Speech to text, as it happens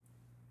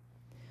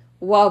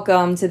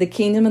Welcome to the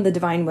Kingdom of the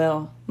Divine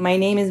Will. My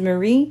name is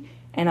Marie,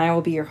 and I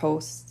will be your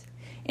host.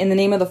 In the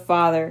name of the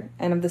Father,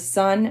 and of the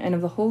Son, and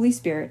of the Holy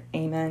Spirit,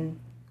 amen.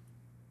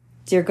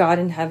 Dear God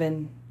in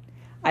heaven,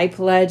 I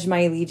pledge my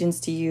allegiance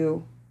to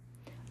you.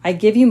 I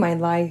give you my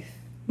life,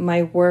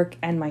 my work,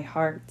 and my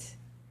heart.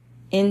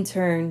 In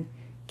turn,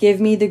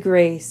 give me the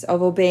grace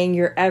of obeying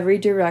your every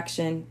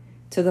direction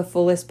to the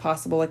fullest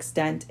possible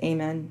extent,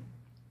 amen.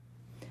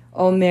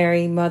 O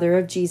Mary, Mother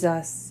of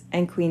Jesus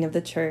and Queen of the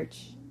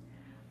Church,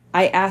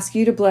 I ask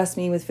you to bless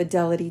me with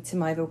fidelity to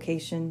my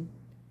vocation.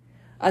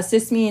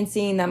 Assist me in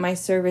seeing that my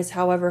service,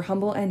 however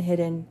humble and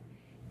hidden,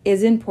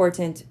 is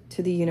important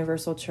to the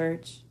universal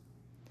church.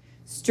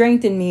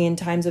 Strengthen me in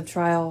times of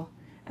trial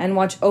and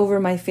watch over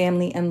my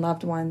family and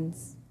loved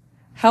ones.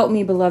 Help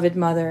me, beloved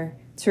Mother,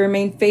 to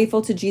remain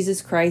faithful to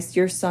Jesus Christ,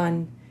 your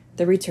Son,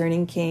 the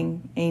returning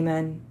King.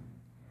 Amen.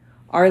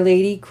 Our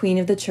Lady, Queen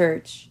of the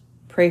Church,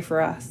 pray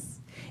for us.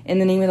 In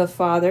the name of the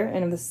Father,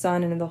 and of the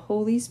Son, and of the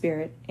Holy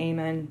Spirit.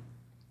 Amen.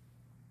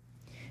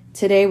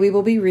 Today we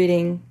will be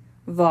reading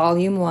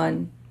Volume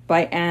 1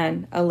 by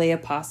Anne, a Lay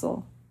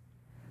Apostle.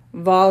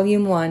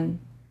 Volume 1,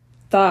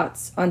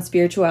 Thoughts on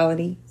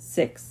Spirituality,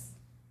 6.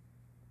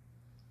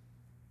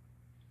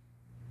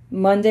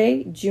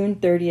 Monday, June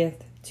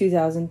 30th,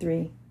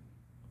 2003.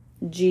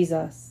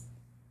 Jesus.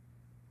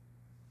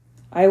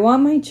 I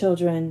want my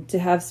children to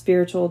have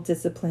spiritual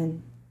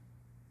discipline.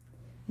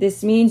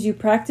 This means you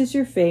practice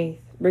your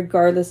faith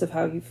regardless of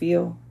how you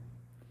feel.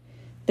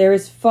 There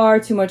is far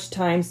too much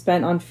time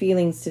spent on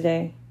feelings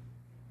today.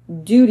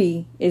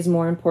 Duty is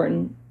more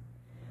important.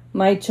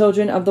 My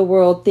children of the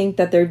world think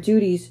that their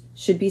duties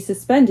should be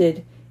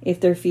suspended if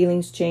their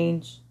feelings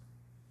change.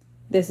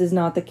 This is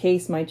not the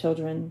case, my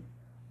children.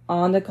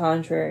 On the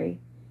contrary,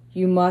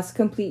 you must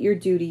complete your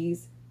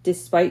duties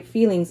despite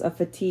feelings of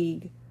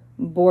fatigue,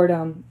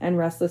 boredom, and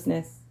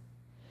restlessness.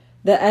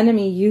 The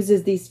enemy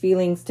uses these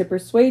feelings to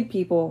persuade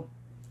people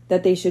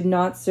that they should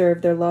not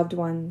serve their loved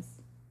ones.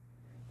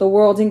 The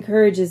world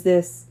encourages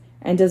this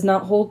and does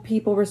not hold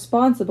people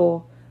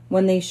responsible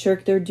when they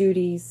shirk their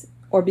duties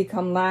or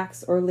become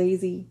lax or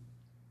lazy.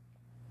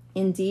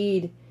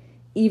 Indeed,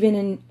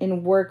 even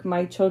in work,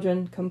 my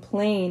children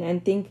complain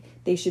and think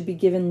they should be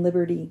given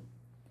liberty.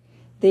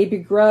 They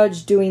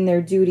begrudge doing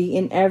their duty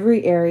in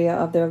every area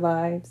of their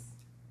lives.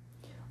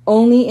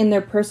 Only in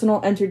their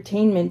personal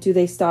entertainment do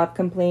they stop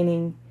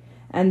complaining,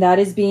 and that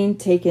is being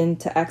taken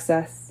to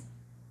excess.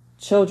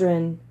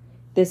 Children,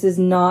 this is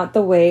not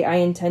the way I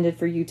intended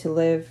for you to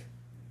live.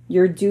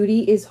 Your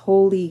duty is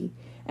holy,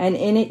 and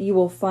in it you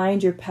will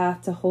find your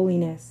path to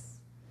holiness.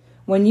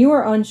 When you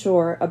are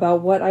unsure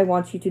about what I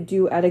want you to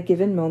do at a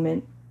given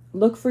moment,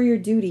 look for your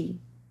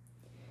duty.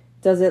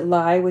 Does it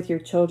lie with your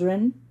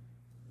children,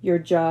 your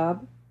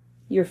job,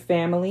 your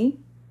family,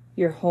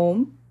 your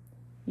home,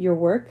 your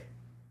work?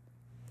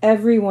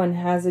 Everyone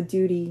has a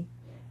duty,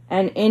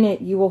 and in it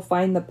you will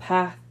find the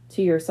path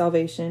to your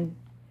salvation.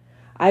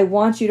 I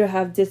want you to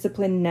have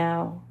discipline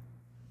now.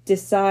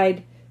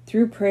 Decide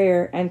through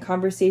prayer and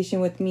conversation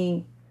with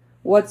me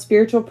what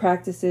spiritual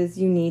practices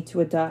you need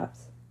to adopt.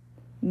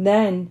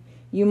 Then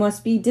you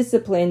must be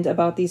disciplined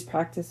about these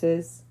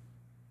practices.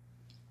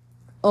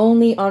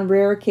 Only on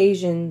rare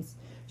occasions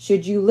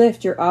should you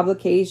lift your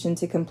obligation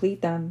to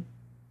complete them.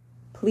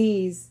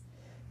 Please,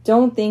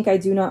 don't think I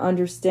do not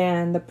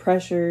understand the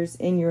pressures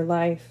in your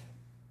life.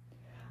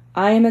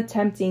 I am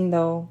attempting,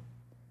 though,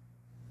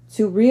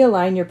 to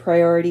realign your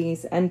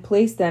priorities and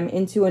place them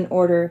into an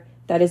order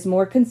that is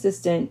more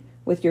consistent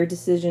with your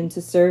decision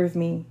to serve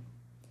me.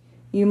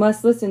 You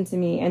must listen to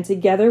me, and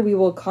together we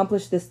will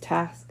accomplish this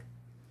task.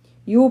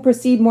 You will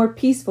proceed more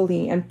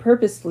peacefully and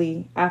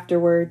purposefully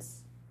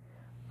afterwards.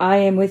 I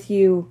am with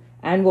you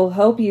and will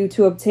help you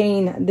to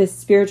obtain this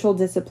spiritual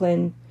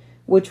discipline,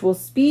 which will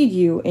speed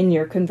you in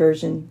your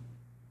conversion.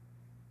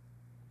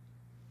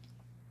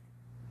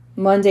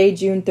 Monday,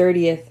 June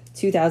 30th,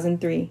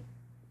 2003.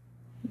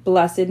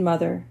 Blessed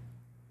Mother.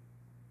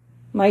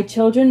 My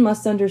children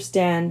must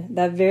understand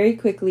that very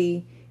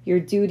quickly your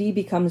duty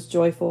becomes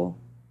joyful.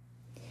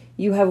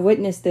 You have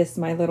witnessed this,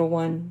 my little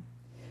one,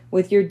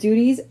 with your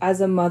duties as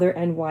a mother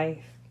and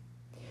wife.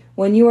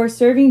 When you are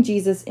serving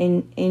Jesus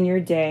in your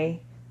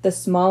day, the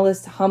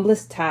smallest,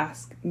 humblest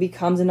task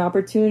becomes an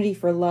opportunity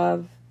for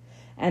love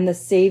and the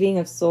saving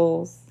of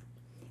souls.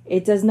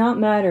 It does not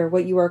matter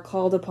what you are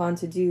called upon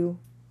to do.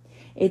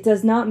 It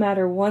does not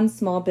matter one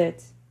small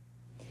bit.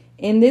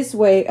 In this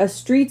way, a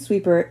street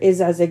sweeper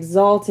is as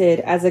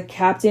exalted as a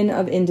captain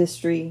of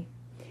industry.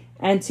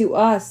 And to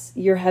us,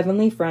 your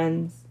heavenly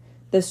friends,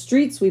 the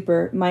street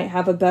sweeper might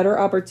have a better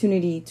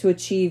opportunity to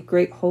achieve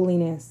great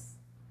holiness.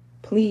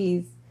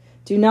 Please,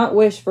 do not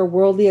wish for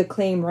worldly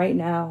acclaim right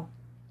now.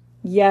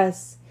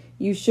 Yes,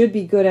 you should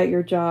be good at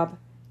your job.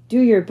 Do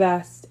your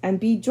best and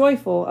be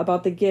joyful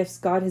about the gifts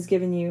God has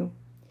given you.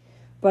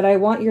 But I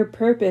want your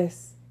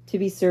purpose to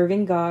be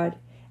serving God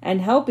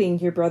and helping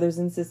your brothers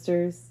and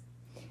sisters.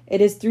 It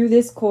is through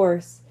this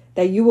course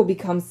that you will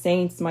become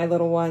saints, my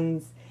little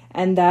ones,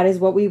 and that is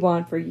what we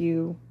want for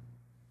you.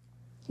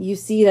 You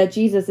see that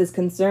Jesus is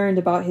concerned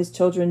about his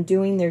children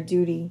doing their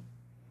duty.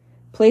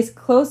 Place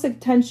close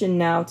attention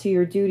now to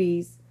your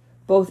duties,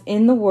 both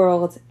in the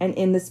world and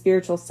in the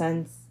spiritual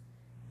sense.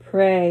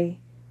 Pray,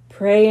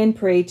 pray and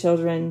pray,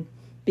 children,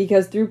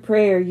 because through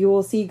prayer you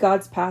will see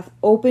God's path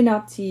open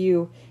up to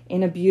you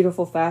in a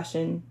beautiful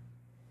fashion.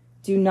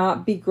 Do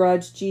not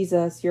begrudge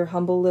Jesus your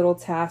humble little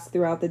tasks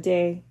throughout the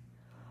day.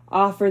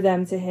 Offer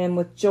them to him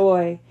with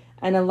joy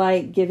and a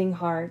light-giving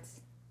heart.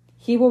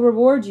 He will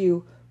reward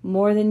you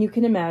more than you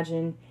can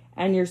imagine,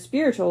 and your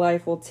spiritual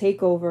life will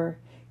take over,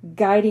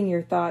 guiding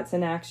your thoughts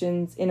and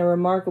actions in a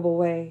remarkable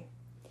way.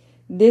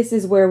 This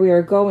is where we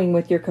are going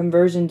with your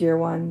conversion, dear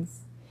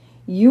ones.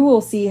 You will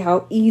see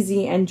how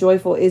easy and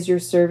joyful is your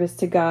service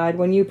to God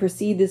when you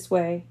proceed this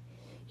way.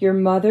 Your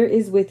mother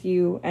is with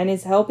you and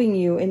is helping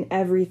you in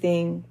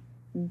everything.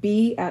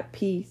 Be at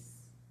peace.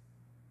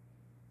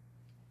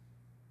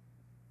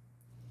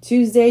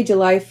 Tuesday,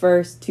 July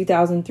 1st,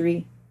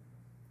 2003.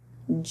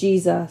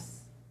 Jesus.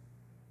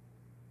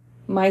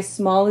 My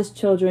smallest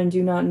children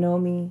do not know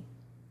me.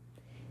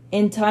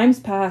 In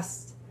times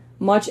past,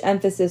 much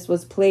emphasis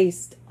was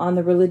placed on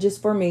the religious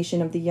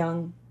formation of the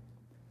young.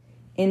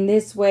 In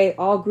this way,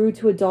 all grew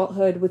to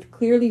adulthood with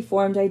clearly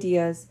formed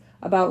ideas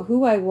about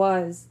who I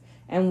was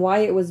and why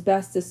it was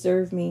best to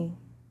serve me.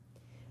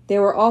 They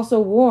were also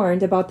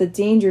warned about the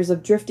dangers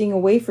of drifting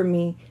away from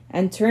me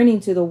and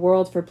turning to the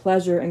world for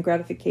pleasure and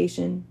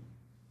gratification.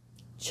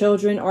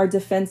 Children are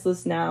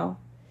defenseless now.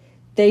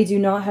 They do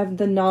not have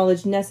the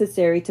knowledge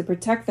necessary to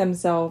protect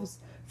themselves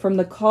from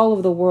the call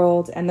of the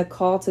world and the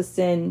call to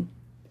sin.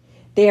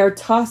 They are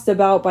tossed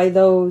about by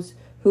those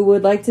who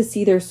would like to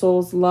see their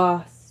souls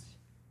lost.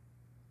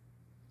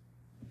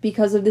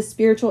 Because of this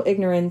spiritual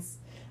ignorance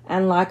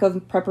and lack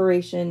of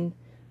preparation,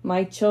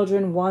 my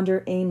children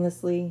wander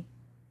aimlessly.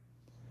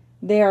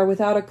 They are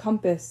without a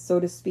compass,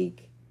 so to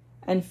speak,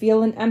 and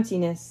feel an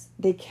emptiness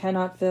they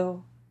cannot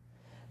fill.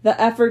 The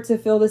effort to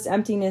fill this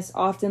emptiness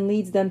often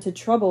leads them to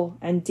trouble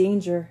and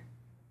danger.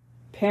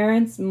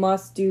 Parents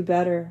must do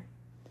better.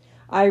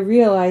 I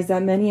realize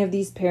that many of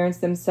these parents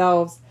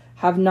themselves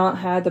have not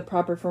had the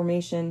proper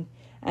formation,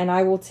 and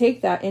I will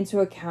take that into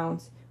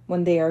account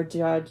when they are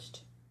judged.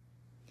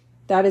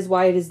 That is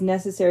why it is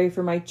necessary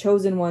for my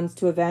chosen ones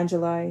to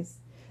evangelize.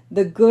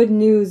 The good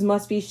news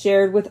must be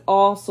shared with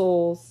all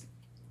souls.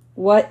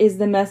 What is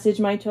the message,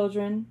 my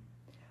children?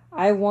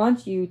 I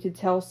want you to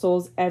tell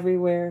souls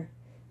everywhere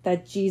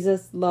that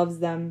Jesus loves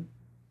them.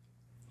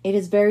 It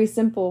is very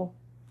simple.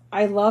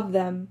 I love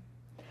them.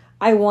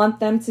 I want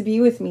them to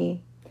be with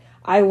me.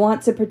 I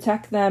want to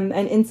protect them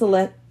and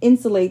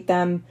insulate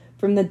them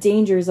from the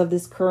dangers of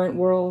this current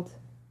world.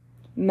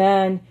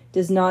 Man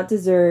does not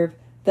deserve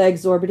the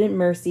exorbitant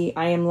mercy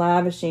I am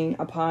lavishing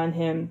upon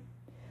him.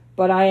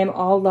 But I am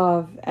all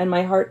love, and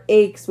my heart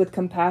aches with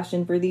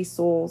compassion for these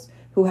souls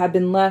who have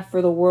been left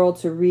for the world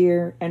to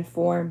rear and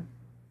form.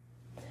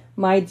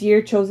 My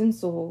dear chosen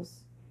souls,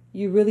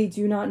 you really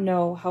do not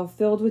know how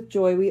filled with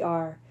joy we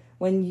are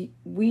when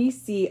we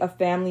see a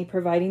family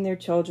providing their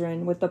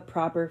children with the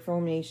proper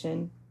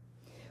formation.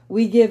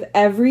 We give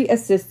every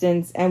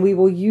assistance, and we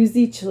will use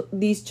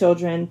these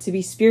children to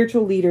be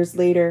spiritual leaders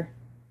later.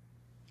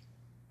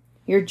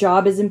 Your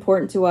job is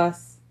important to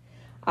us.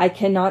 I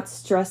cannot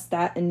stress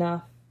that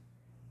enough.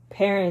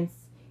 Parents,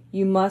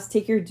 you must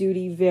take your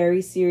duty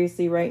very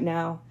seriously right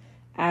now,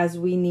 as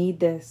we need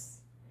this.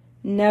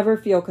 Never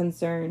feel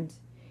concerned.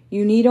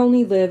 You need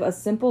only live a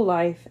simple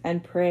life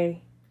and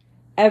pray.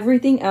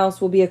 Everything else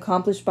will be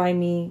accomplished by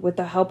me with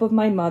the help of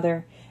my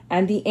mother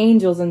and the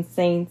angels and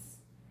saints.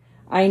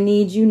 I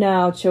need you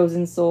now,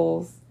 chosen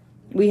souls.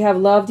 We have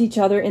loved each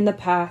other in the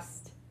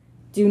past.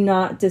 Do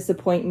not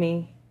disappoint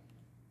me.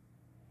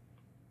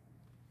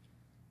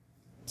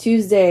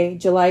 Tuesday,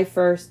 July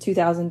 1st,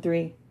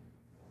 2003.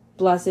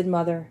 Blessed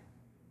Mother.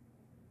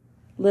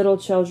 Little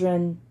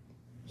children,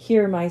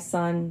 hear my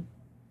son.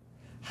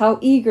 How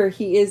eager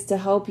he is to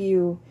help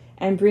you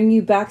and bring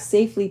you back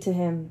safely to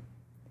him.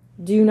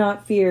 Do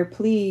not fear,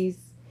 please,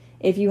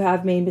 if you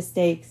have made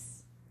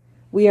mistakes.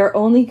 We are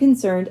only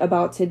concerned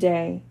about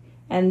today,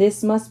 and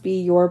this must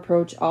be your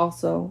approach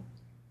also.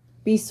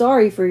 Be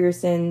sorry for your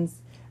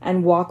sins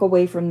and walk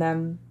away from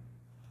them.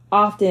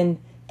 Often,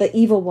 the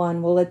evil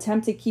one will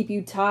attempt to keep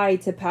you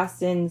tied to past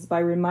sins by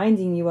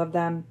reminding you of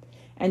them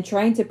and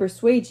trying to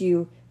persuade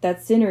you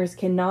that sinners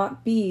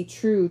cannot be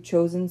true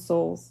chosen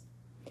souls.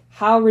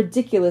 How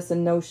ridiculous a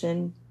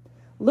notion!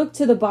 Look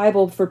to the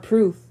Bible for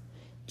proof.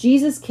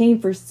 Jesus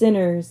came for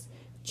sinners.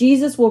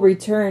 Jesus will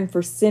return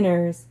for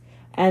sinners,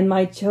 and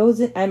my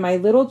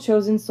little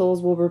chosen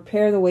souls will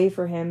prepare the way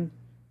for him.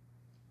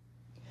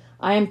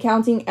 I am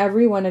counting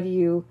every one of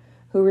you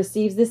who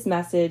receives this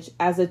message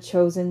as a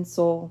chosen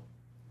soul.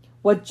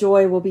 What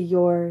joy will be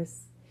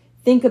yours!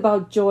 Think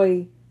about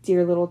joy,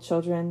 dear little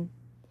children.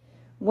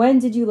 When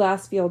did you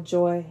last feel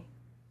joy?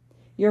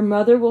 Your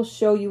mother will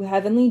show you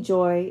heavenly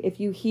joy if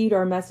you heed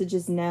our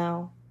messages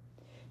now.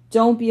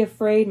 Don't be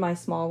afraid, my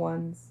small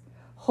ones.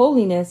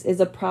 Holiness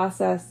is a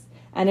process,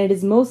 and it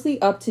is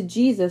mostly up to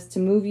Jesus to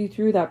move you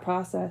through that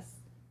process.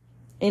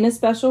 In a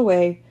special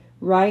way,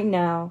 Right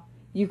now,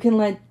 you can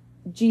let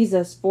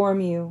Jesus form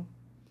you.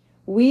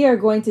 We are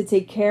going to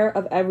take care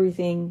of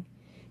everything.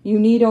 You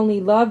need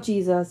only love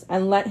Jesus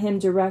and let him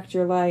direct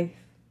your life.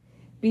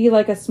 Be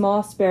like a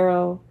small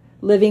sparrow,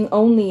 living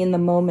only in the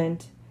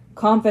moment,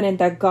 confident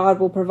that God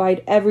will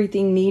provide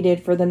everything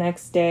needed for the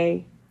next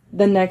day,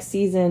 the next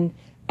season,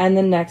 and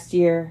the next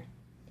year.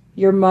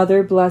 Your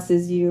mother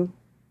blesses you.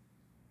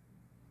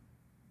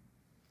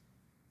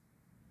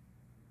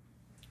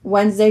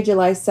 Wednesday,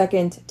 July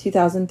 2nd,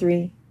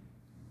 2003.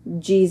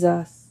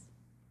 Jesus.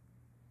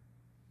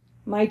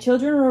 My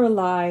children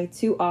rely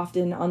too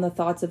often on the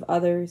thoughts of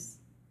others.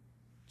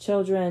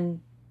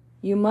 Children,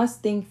 you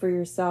must think for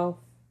yourself.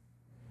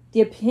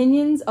 The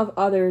opinions of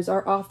others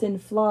are often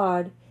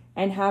flawed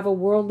and have a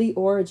worldly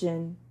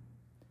origin.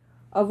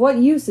 Of what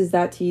use is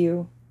that to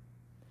you?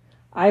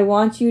 I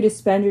want you to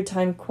spend your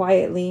time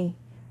quietly,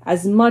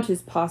 as much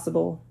as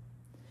possible.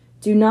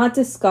 Do not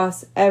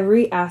discuss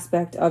every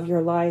aspect of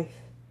your life.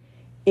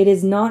 It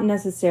is not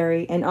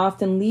necessary and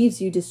often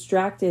leaves you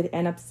distracted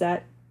and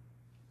upset.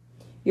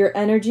 Your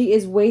energy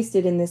is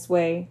wasted in this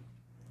way,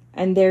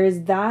 and there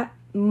is that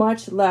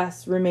much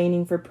less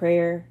remaining for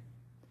prayer.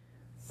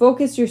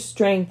 Focus your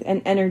strength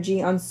and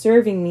energy on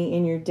serving me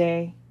in your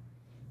day.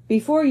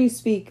 Before you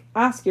speak,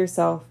 ask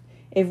yourself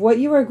if what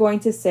you are going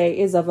to say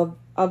is of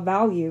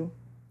value.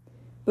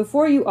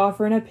 Before you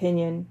offer an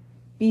opinion,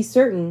 be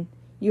certain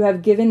you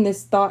have given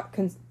this thought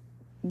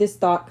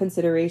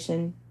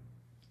consideration.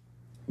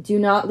 Do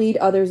not lead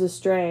others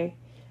astray,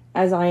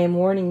 as I am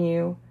warning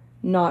you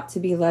not to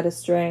be led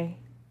astray.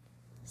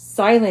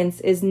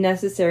 Silence is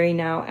necessary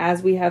now,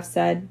 as we have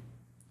said.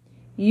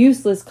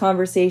 Useless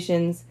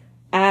conversations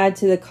add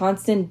to the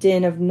constant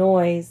din of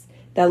noise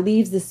that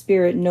leaves the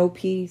spirit no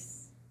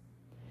peace.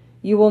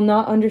 You will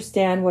not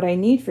understand what I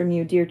need from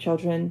you, dear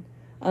children,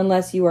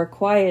 unless you are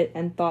quiet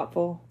and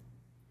thoughtful.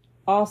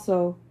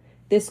 Also,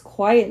 this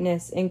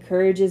quietness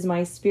encourages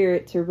my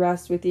spirit to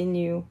rest within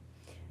you,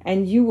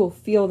 and you will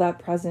feel that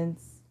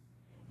presence.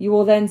 You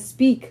will then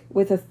speak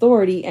with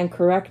authority and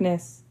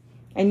correctness,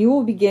 and you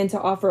will begin to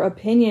offer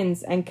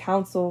opinions and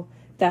counsel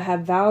that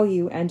have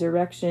value and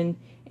direction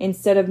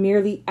instead of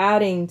merely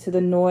adding to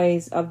the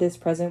noise of this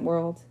present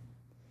world.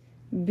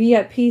 Be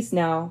at peace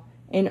now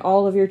in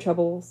all of your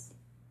troubles.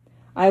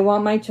 I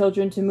want my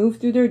children to move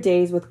through their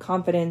days with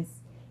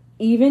confidence,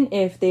 even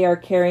if they are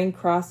carrying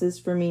crosses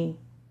for me.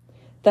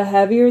 The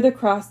heavier the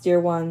cross, dear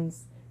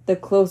ones, the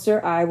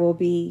closer I will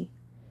be.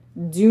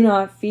 Do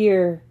not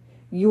fear.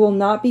 You will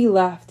not be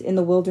left in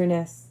the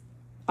wilderness.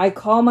 I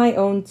call my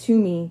own to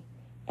me,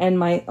 and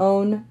my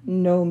own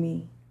know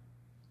me.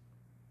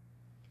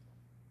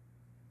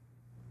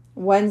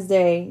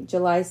 Wednesday,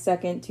 July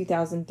 2nd,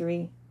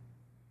 2003.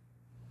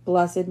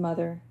 Blessed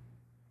Mother.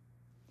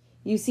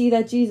 You see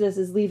that Jesus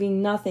is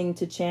leaving nothing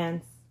to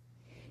chance.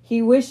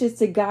 He wishes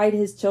to guide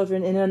his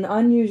children in an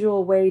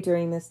unusual way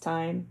during this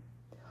time.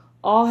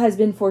 All has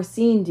been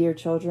foreseen, dear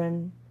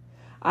children.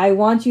 I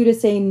want you to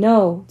say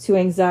no to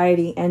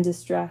anxiety and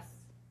distress.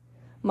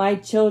 My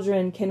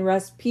children can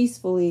rest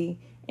peacefully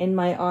in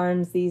my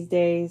arms these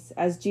days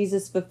as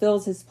Jesus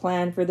fulfills his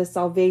plan for the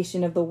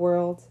salvation of the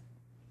world.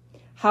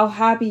 How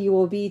happy you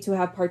will be to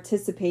have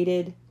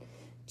participated.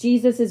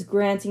 Jesus is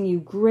granting you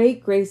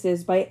great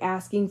graces by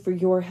asking for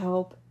your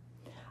help.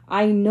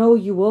 I know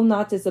you will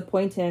not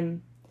disappoint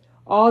him.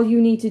 All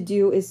you need to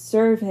do is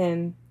serve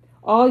him.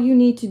 All you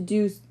need to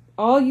do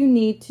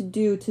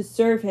to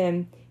serve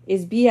him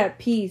is be at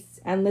peace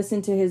and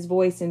listen to his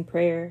voice in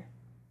prayer.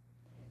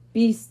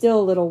 Be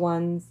still, little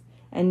ones,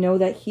 and know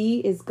that he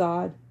is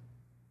God.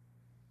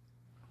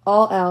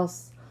 All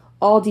else,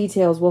 all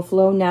details will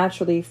flow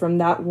naturally from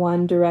that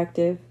one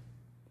directive.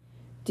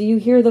 Do you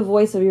hear the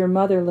voice of your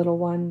mother, little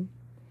one?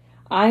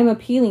 I am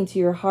appealing to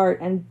your heart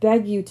and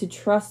beg you to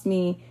trust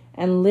me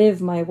and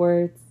live my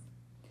words.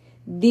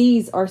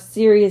 These are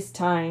serious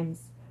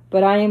times,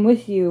 but I am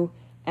with you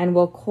and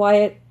will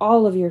quiet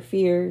all of your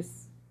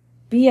fears.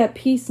 Be at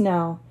peace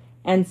now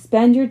and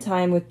spend your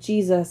time with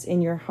Jesus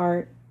in your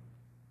heart.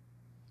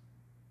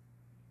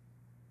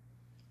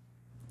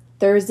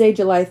 Thursday,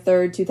 July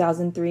 3rd,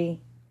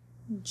 2003.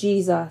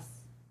 Jesus.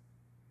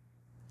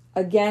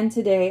 Again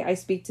today I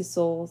speak to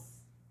souls.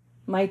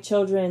 My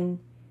children,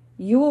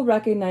 you will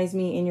recognize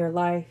me in your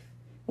life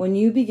when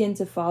you begin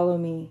to follow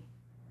me.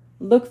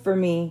 Look for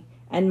me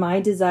and my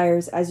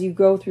desires as you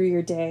go through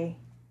your day.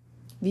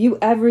 View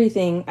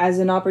everything as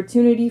an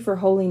opportunity for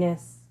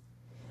holiness.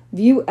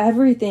 View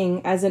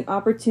everything as an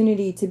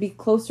opportunity to be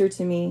closer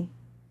to me.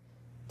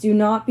 Do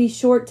not be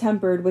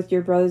short-tempered with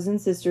your brothers and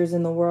sisters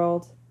in the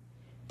world.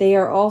 They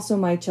are also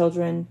my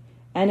children,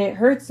 and it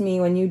hurts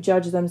me when you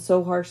judge them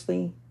so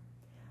harshly.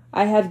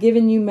 I have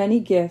given you many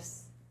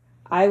gifts.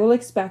 I will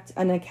expect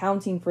an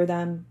accounting for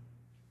them.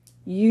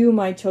 You,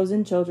 my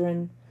chosen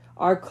children,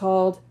 are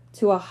called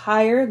to a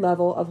higher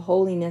level of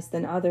holiness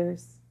than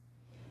others.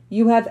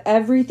 You have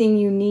everything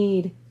you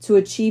need to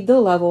achieve the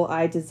level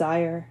I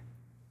desire.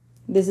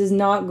 This is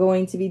not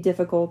going to be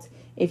difficult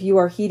if you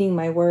are heeding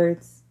my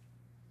words.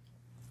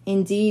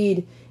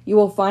 Indeed, you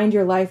will find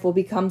your life will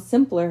become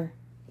simpler,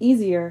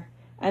 easier,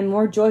 and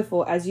more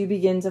joyful as you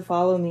begin to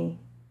follow me.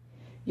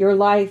 Your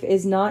life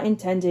is not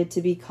intended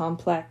to be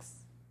complex.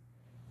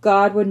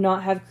 God would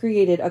not have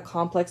created a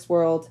complex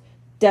world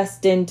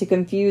destined to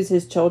confuse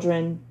his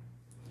children.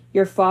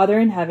 Your Father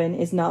in heaven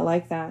is not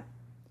like that.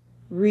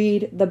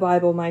 Read the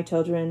Bible, my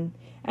children,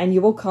 and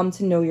you will come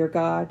to know your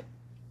God.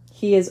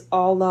 He is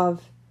all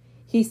love.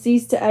 He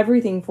sees to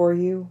everything for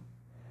you.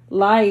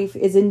 Life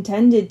is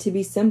intended to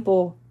be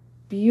simple,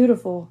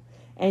 beautiful,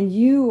 and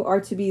you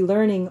are to be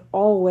learning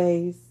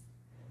always.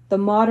 The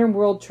modern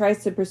world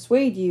tries to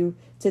persuade you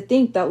to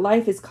think that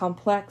life is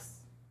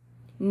complex.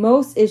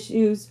 Most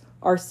issues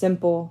are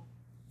simple.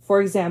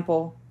 For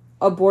example,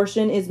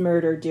 abortion is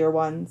murder, dear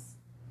ones.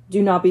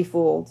 Do not be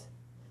fooled.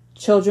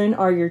 Children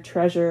are your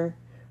treasure,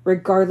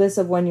 regardless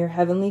of when your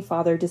Heavenly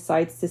Father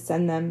decides to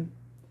send them.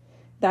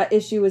 That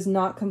issue is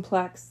not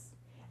complex,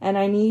 and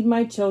I need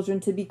my children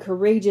to be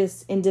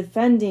courageous in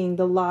defending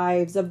the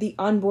lives of the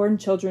unborn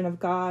children of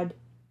God.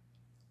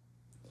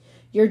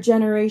 Your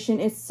generation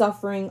is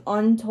suffering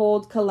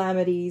untold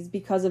calamities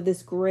because of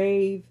this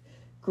grave,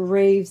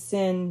 grave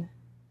sin.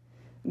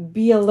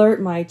 Be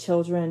alert, my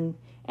children,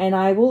 and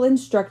I will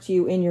instruct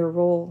you in your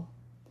role.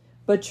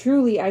 But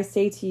truly I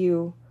say to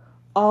you,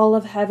 all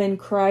of heaven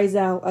cries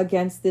out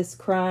against this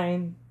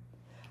crime.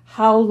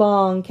 How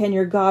long can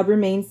your God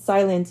remain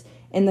silent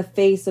in the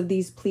face of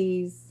these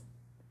pleas?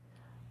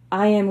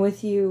 I am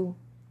with you.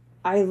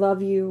 I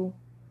love you.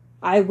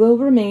 I will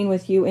remain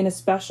with you in a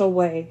special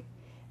way,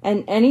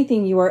 and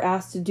anything you are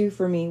asked to do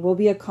for me will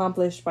be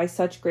accomplished by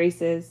such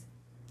graces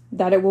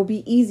that it will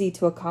be easy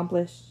to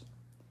accomplish.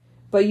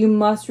 But you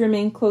must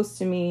remain close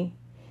to me.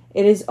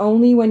 It is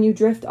only when you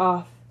drift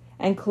off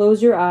and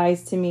close your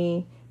eyes to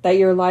me that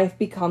your life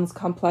becomes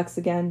complex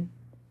again.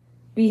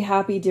 Be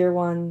happy, dear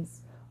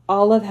ones.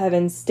 All of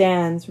heaven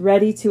stands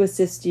ready to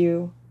assist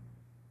you.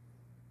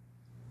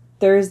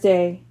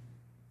 Thursday,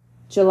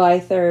 July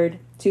 3rd,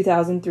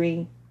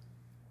 2003.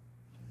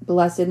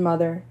 Blessed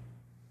Mother,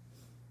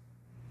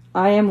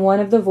 I am one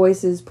of the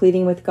voices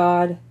pleading with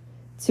God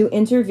to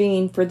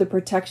intervene for the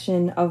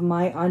protection of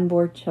my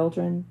unborn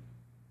children.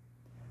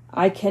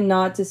 I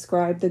cannot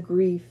describe the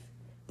grief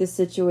this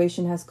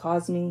situation has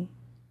caused me.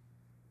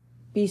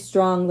 Be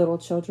strong, little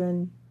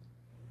children.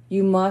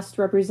 You must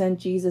represent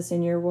Jesus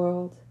in your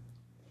world.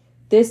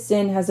 This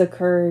sin has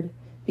occurred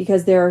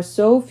because there are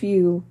so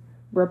few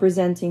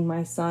representing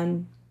my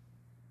Son.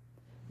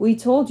 We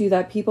told you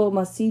that people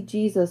must see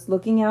Jesus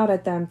looking out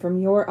at them from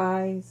your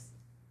eyes.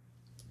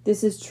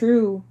 This is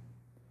true.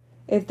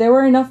 If there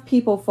were enough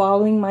people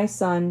following my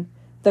Son,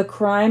 the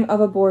crime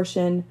of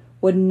abortion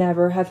would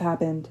never have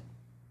happened.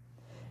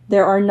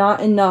 There are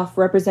not enough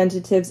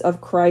representatives of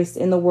Christ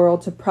in the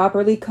world to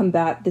properly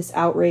combat this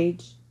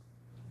outrage.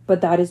 But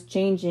that is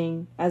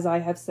changing, as I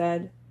have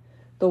said.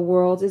 The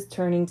world is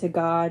turning to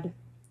God.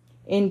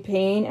 In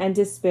pain and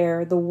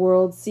despair, the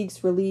world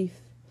seeks relief,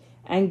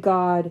 and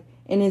God,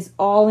 in his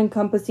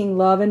all-encompassing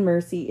love and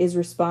mercy, is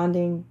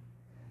responding.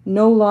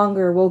 No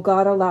longer will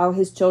God allow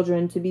his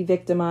children to be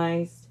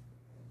victimized.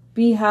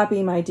 Be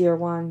happy, my dear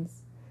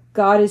ones.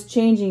 God is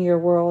changing your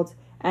world,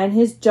 and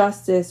his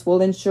justice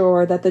will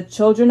ensure that the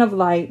children of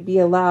light be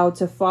allowed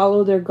to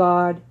follow their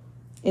God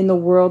in the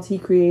world he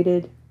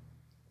created.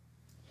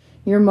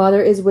 Your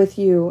mother is with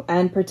you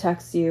and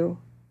protects you.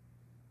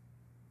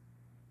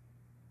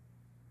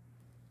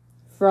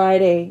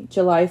 Friday,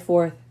 July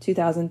 4th,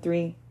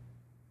 2003.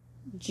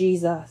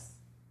 Jesus.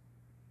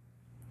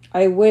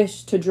 I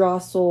wish to draw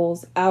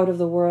souls out of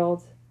the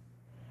world,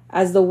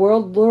 as the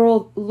world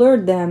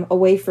lured them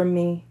away from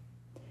me.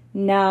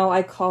 Now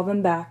I call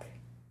them back.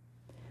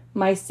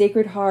 My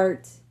sacred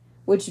heart,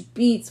 which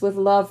beats with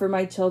love for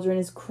my children,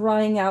 is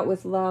crying out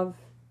with love.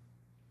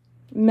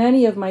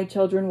 Many of my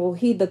children will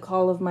heed the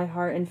call of my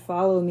heart and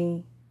follow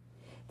me.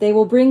 They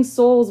will bring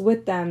souls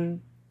with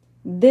them.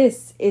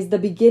 This is the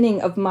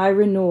beginning of my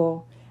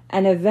renewal,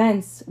 and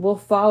events will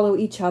follow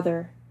each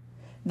other.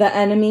 The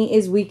enemy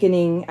is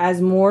weakening as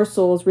more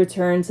souls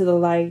return to the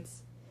light.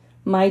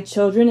 My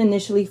children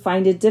initially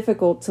find it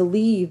difficult to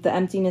leave the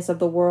emptiness of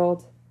the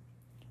world.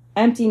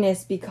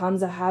 Emptiness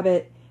becomes a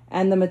habit,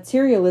 and the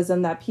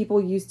materialism that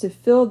people use to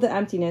fill the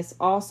emptiness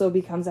also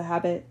becomes a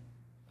habit.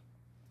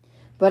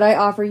 But I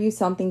offer you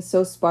something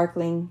so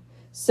sparkling,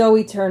 so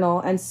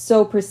eternal, and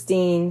so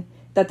pristine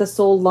that the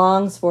soul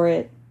longs for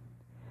it.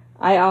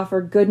 I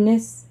offer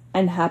goodness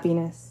and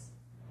happiness.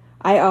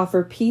 I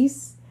offer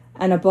peace,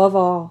 and above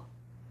all,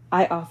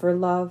 I offer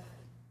love.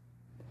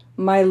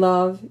 My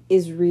love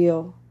is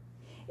real.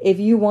 If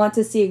you want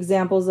to see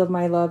examples of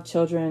my love,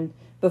 children,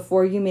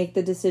 before you make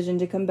the decision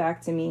to come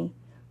back to me,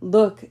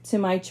 look to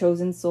my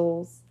chosen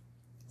souls.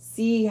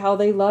 See how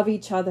they love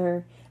each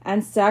other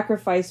and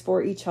sacrifice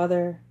for each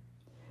other.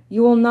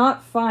 You will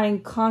not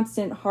find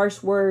constant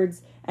harsh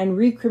words and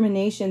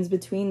recriminations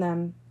between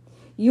them.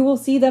 You will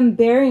see them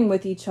bearing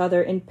with each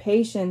other in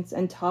patience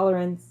and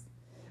tolerance.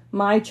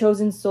 My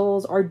chosen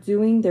souls are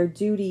doing their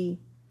duty.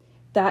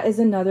 That is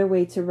another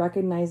way to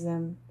recognize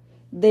them.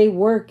 They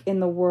work in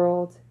the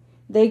world.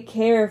 They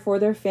care for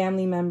their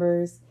family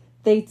members.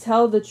 They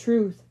tell the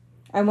truth,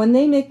 And when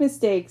they make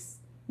mistakes,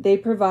 they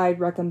provide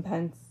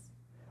recompense.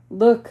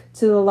 Look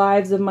to the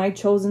lives of my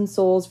chosen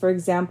souls, for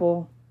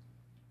example.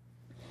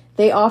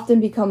 They often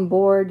become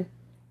bored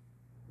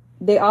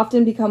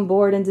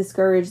and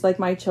discouraged like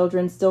my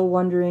children, still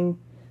wondering,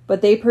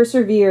 but they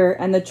persevere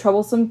and the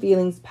troublesome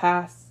feelings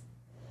pass.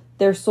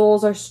 Their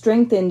souls are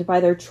strengthened by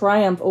their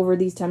triumph over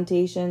these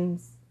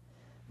temptations.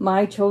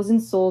 My chosen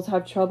souls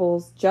have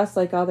troubles just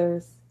like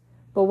others,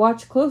 but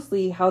watch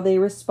closely how they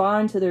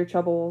respond to their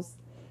troubles.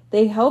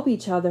 They help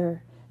each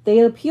other. They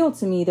appeal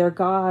to me, their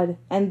God,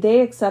 and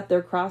they accept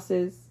their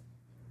crosses.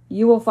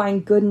 You will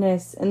find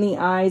goodness in the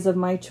eyes of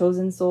my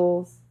chosen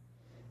souls.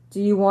 Do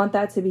you want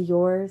that to be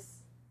yours?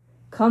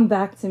 Come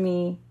back to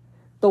me.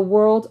 The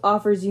world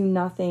offers you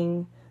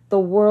nothing. The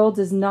world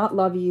does not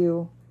love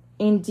you.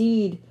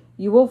 Indeed,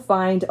 you will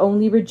find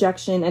only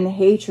rejection and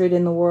hatred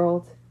in the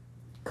world.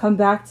 Come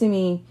back to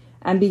me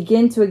and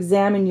begin to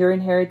examine your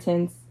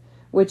inheritance,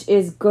 which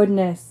is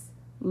goodness,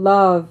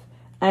 love,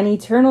 and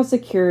eternal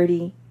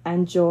security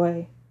and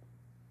joy.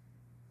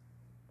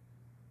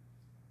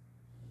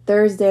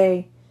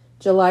 Thursday,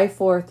 July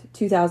 4th,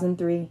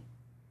 2003.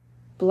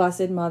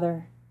 Blessed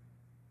Mother.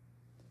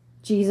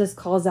 Jesus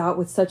calls out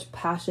with such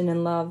passion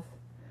and love.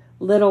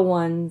 Little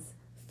ones,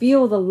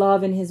 feel the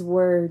love in his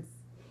words.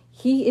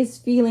 He is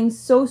feeling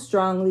so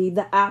strongly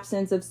the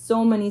absence of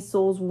so many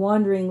souls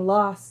wandering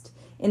lost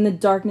in the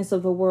darkness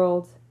of the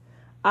world.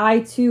 I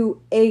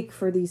too ache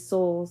for these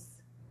souls.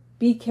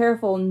 Be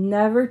careful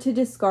never to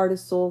discard a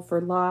soul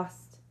for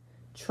lost.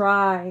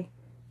 Try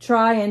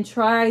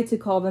to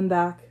call them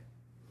back.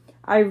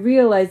 I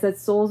realize that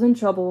souls in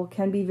trouble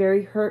can be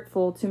very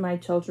hurtful to my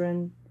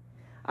children.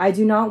 I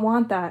do not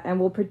want that and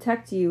will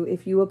protect you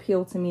if you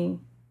appeal to me.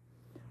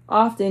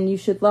 Often you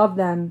should love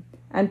them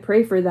and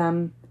pray for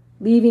them,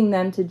 leaving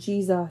them to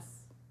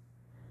Jesus.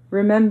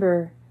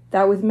 Remember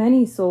that with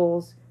many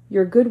souls,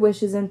 your good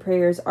wishes and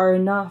prayers are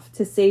enough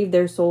to save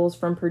their souls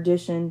from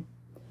perdition.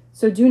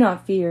 So do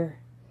not fear.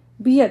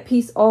 Be at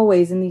peace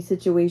always in these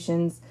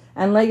situations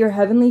and let your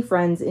heavenly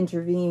friends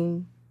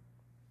intervene.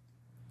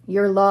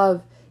 Your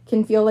love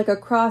can feel like a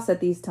cross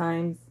at these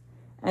times,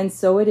 and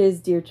so it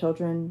is, dear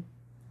children.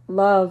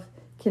 Love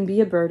can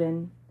be a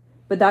burden,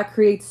 but that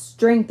creates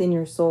strength in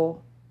your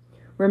soul.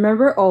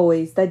 Remember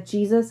always that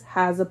Jesus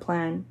has a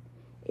plan.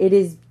 It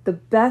is the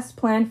best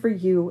plan for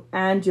you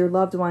and your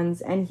loved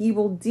ones, and he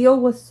will deal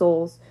with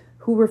souls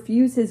who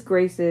refuse his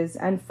graces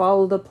and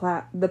follow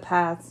the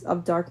paths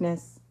of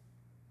darkness.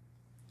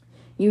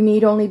 You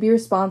need only be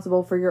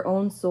responsible for your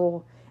own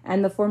soul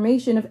and the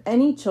formation of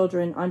any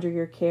children under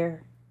your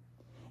care.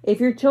 If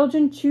your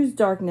children choose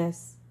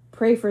darkness,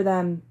 pray for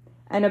them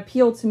and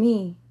appeal to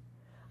me.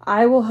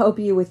 I will help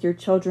you with your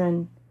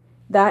children.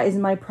 That is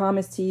my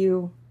promise to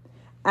you.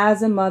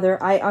 As a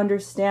mother, I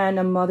understand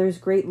a mother's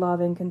great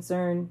love and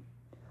concern.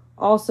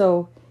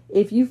 Also,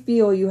 if you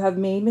feel you have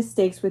made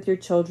mistakes with your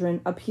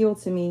children, appeal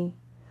to me.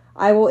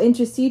 I will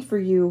intercede for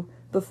you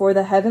before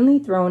the heavenly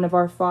throne of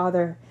our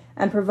Father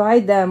and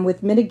provide them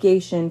with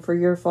mitigation for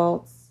your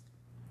faults.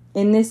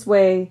 In this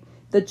way,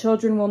 the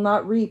children will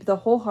not reap the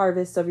whole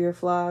harvest of your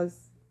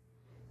flaws.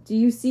 Do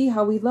you see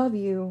how we love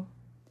you?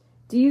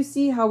 Do you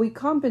see how we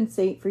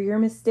compensate for your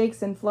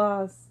mistakes and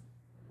flaws?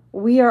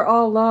 We are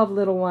all love,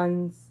 little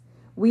ones.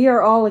 We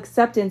are all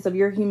acceptance of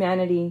your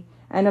humanity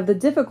and of the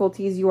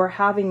difficulties you are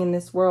having in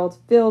this world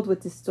filled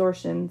with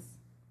distortions.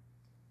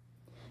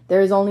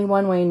 There is only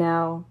one way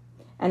now,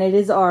 and it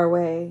is our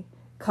way.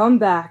 Come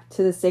back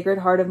to the Sacred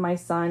Heart of my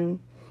Son.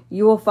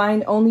 You will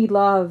find only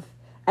love,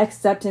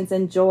 acceptance,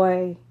 and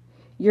joy.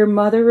 Your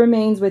mother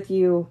remains with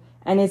you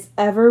and is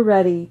ever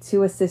ready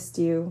to assist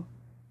you.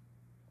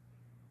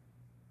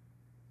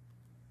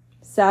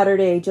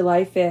 Saturday,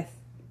 July 5th,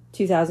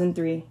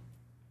 2003.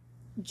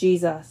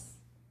 Jesus.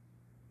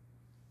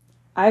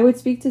 I would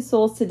speak to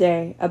souls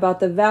today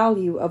about the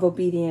value of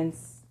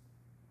obedience.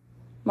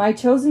 My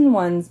chosen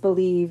ones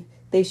believe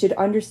they should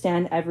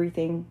understand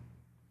everything.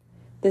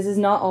 This is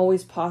not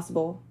always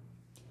possible.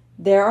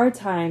 There are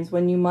times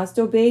when you must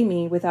obey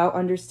me without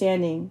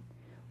understanding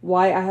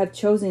why I have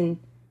chosen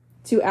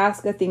to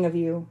ask a thing of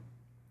you.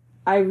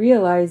 I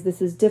realize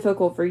this is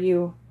difficult for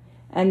you,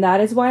 and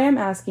that is why I'm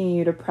asking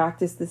you to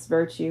practice this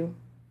virtue.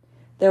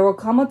 There will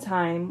come a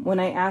time when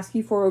I ask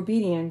you for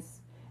obedience,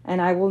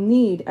 and I will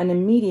need an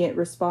immediate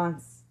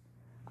response.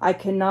 I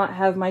cannot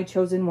have my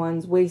chosen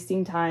ones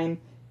wasting time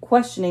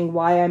questioning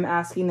why I'm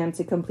asking them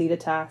to complete a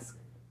task.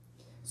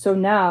 So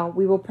now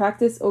we will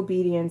practice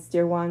obedience,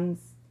 dear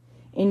ones.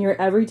 In your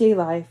everyday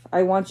life,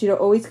 I want you to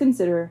always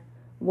consider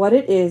what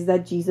it is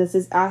that Jesus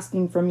is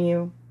asking from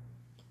you.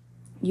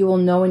 You will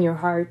know in your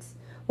hearts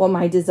what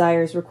my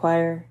desires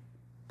require.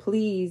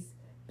 Please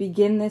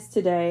begin this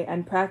today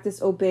and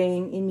practice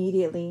obeying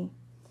immediately,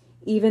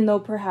 even though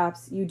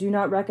perhaps you do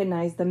not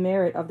recognize the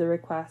merit of the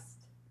request.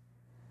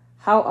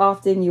 How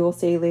often you will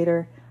say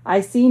later,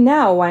 I see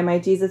now why my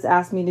Jesus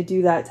asked me to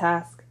do that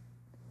task.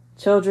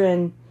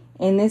 Children,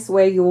 in this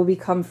way you will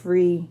become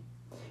free.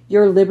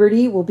 Your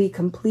liberty will be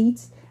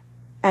complete,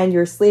 and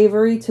your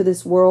slavery to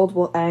this world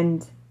will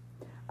end.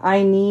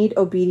 I need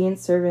obedient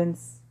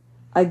servants.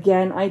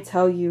 Again, I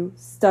tell you,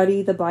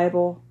 study the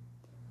Bible.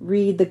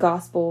 Read the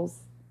Gospels.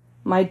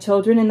 My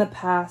children in the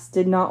past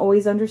did not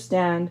always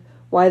understand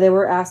why they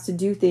were asked to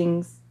do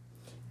things.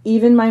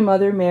 Even my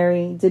mother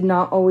Mary did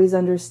not always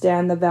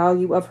understand the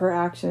value of her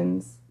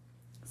actions.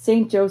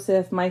 Saint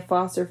Joseph, my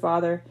foster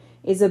father,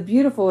 is a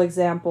beautiful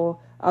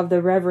example of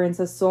the reverence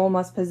a soul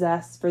must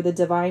possess for the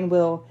divine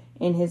will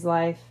in his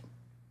life.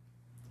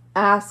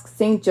 Ask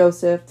Saint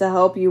Joseph to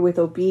help you with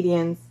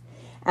obedience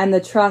and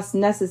the trust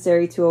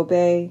necessary to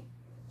obey.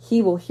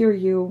 He will hear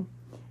you,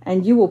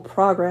 and you will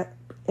progress.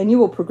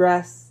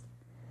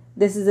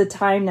 This is a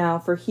time now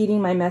for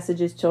heeding my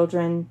messages,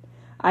 children.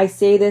 I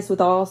say this with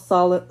all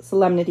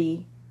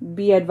solemnity.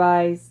 Be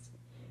advised.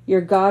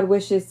 Your God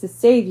wishes to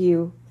save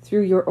you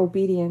through your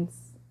obedience.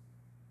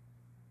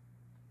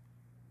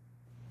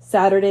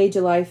 Saturday,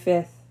 July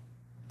 5th,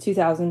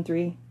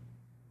 2003.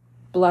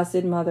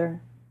 Blessed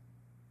Mother.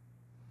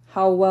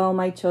 How well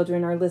my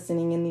children are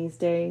listening in these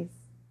days.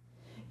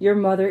 Your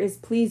mother is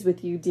pleased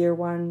with you, dear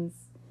ones,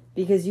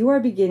 because you are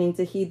beginning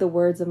to heed the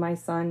words of my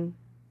Son.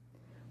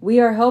 We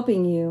are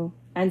helping you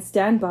and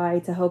stand by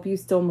to help you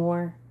still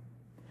more.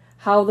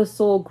 How the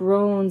soul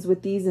groans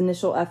with these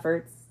initial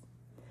efforts.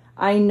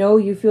 I know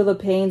you feel the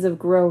pains of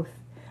growth,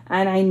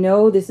 and I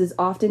know this is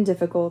often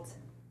difficult.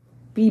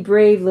 Be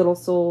brave, little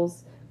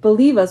souls.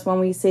 Believe us when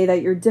we say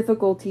that your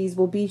difficulties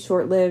will be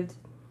short-lived.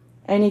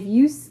 And if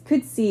you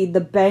could see the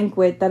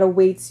banquet that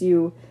awaits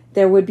you,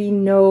 there would be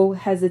no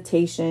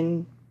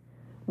hesitation.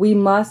 We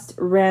must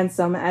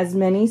ransom as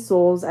many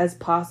souls as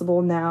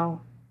possible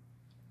now.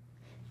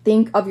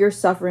 Think of your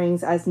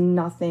sufferings as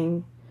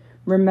nothing.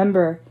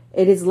 Remember,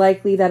 it is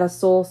likely that a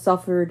soul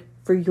suffered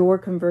for your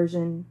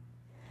conversion.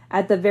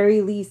 At the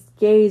very least,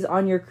 gaze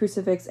on your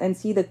crucifix and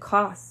see the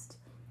cost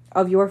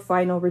of your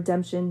final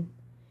redemption.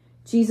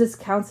 Jesus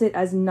counts it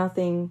as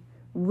nothing.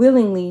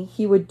 Willingly,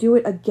 he would do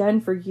it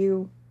again for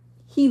you.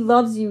 He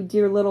loves you,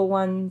 dear little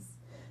ones.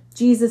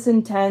 Jesus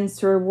intends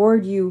to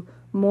reward you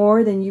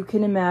more than you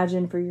can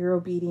imagine for your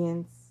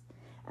obedience,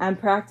 and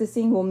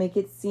practicing will make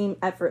it seem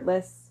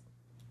effortless.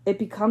 It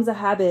becomes a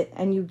habit,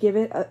 and you give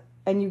it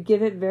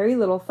very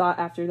little thought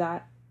after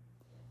that.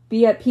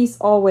 Be at peace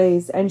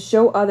always, and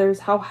show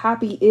others how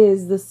happy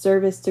is the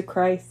service to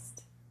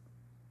Christ.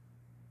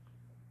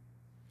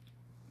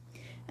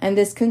 And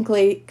this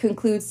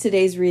concludes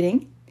today's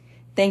reading.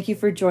 Thank you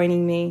for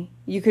joining me.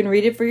 You can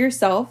read it for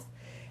yourself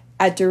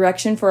at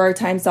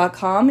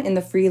directionforourtimes.com in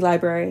the free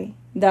library.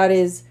 That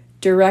is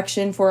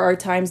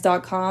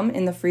directionforourtimes.com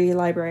in the free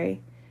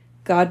library.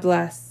 God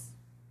bless.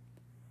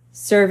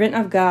 Servant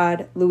of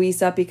God,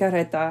 Luisa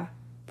Picarreta,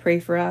 pray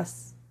for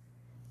us.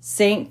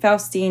 Saint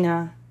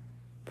Faustina,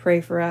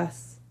 pray for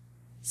us.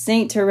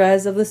 Saint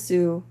Therese of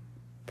Lisieux,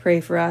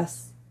 pray for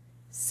us.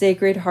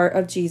 Sacred Heart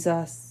of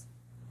Jesus,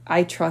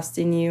 I trust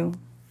in you.